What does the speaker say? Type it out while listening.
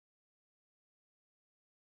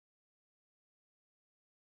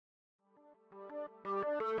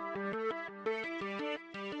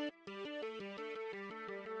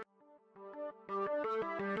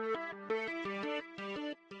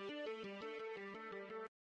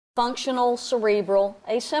Functional cerebral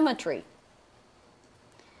asymmetry.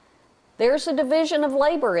 There's a division of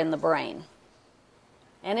labor in the brain,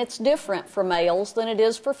 and it's different for males than it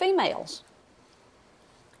is for females.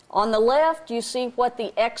 On the left, you see what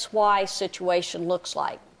the XY situation looks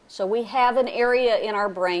like. So we have an area in our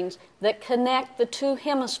brains that connect the two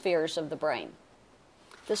hemispheres of the brain.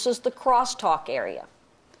 This is the crosstalk area.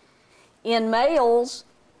 In males,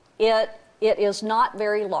 it is not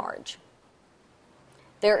very large.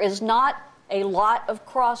 There is not a lot of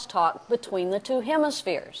crosstalk between the two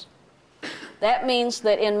hemispheres. That means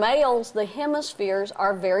that in males, the hemispheres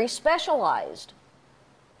are very specialized.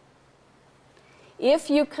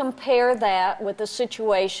 If you compare that with the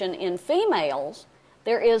situation in females,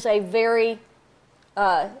 there is a very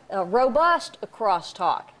robust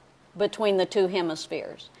crosstalk between the two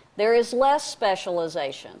hemispheres. There is less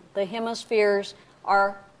specialization. The hemispheres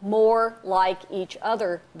are more like each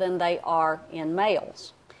other than they are in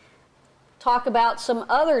males. Talk about some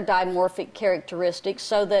other dimorphic characteristics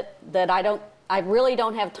so that I really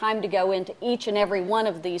don't have time to go into each and every one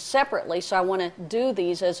of these separately, so I want to do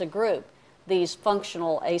these as a group, these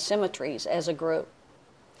functional asymmetries as a group.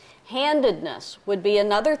 Handedness would be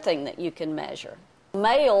another thing that you can measure.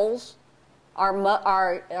 Males are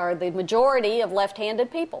the majority of left-handed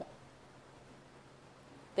people.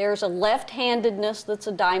 There's a left-handedness that's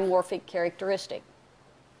a dimorphic characteristic.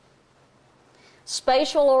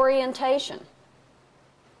 Spatial orientation.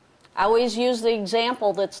 I always use the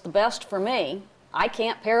example that's the best for me. I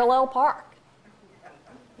can't parallel park.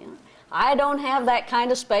 I don't have that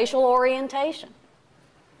kind of spatial orientation.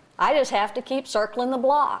 I just have to keep circling the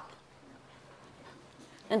block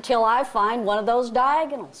until I find one of those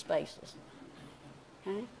diagonal spaces.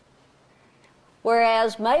 Okay?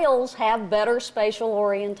 Whereas males have better spatial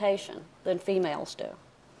orientation than females do.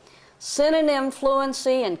 Synonym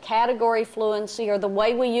fluency and category fluency are the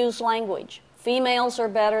way we use language. Females are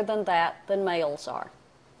better than that than males are.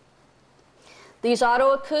 These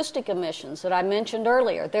autoacoustic emissions that I mentioned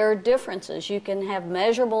earlier, there are differences. You can have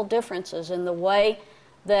measurable differences in the way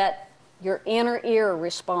that your inner ear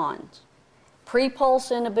responds. Pre-pulse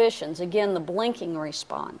inhibitions, again, the blinking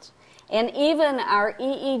response. And even our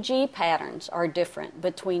EEG patterns are different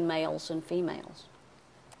between males and females.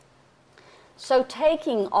 So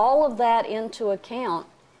taking all of that into account,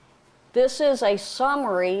 this is a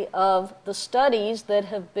summary of the studies that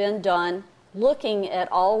have been done looking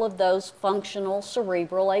at all of those functional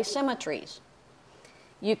cerebral asymmetries.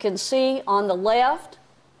 You can see on the left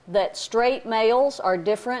that straight males are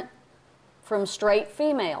different from straight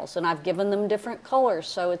females, and I've given them different colors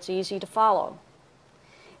so it's easy to follow.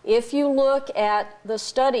 If you look at the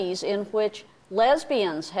studies in which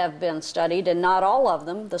lesbians have been studied, and not all of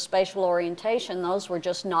them, the spatial orientation, those were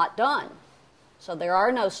just not done. So there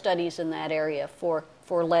are no studies in that area for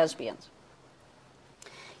lesbians.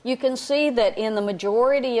 You can see that in the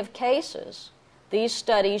majority of cases, these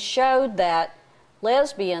studies showed that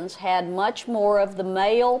lesbians had much more of the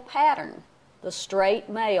male pattern, the straight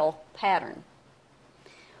male pattern.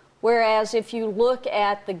 Whereas if you look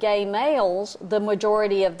at the gay males, the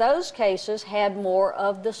majority of those cases had more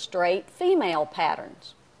of the straight female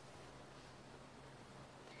patterns.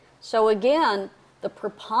 So again, the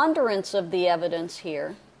preponderance of the evidence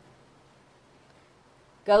here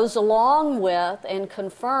goes along with and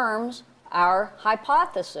confirms our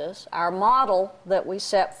hypothesis, our model that we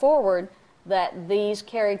set forward, that these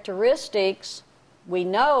characteristics we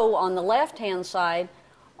know on the left-hand side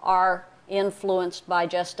are influenced by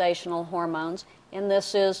gestational hormones, and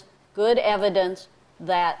this is good evidence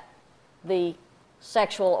that the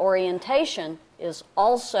sexual orientation is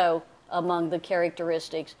also among the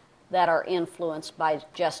characteristics that are influenced by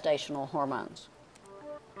gestational hormones.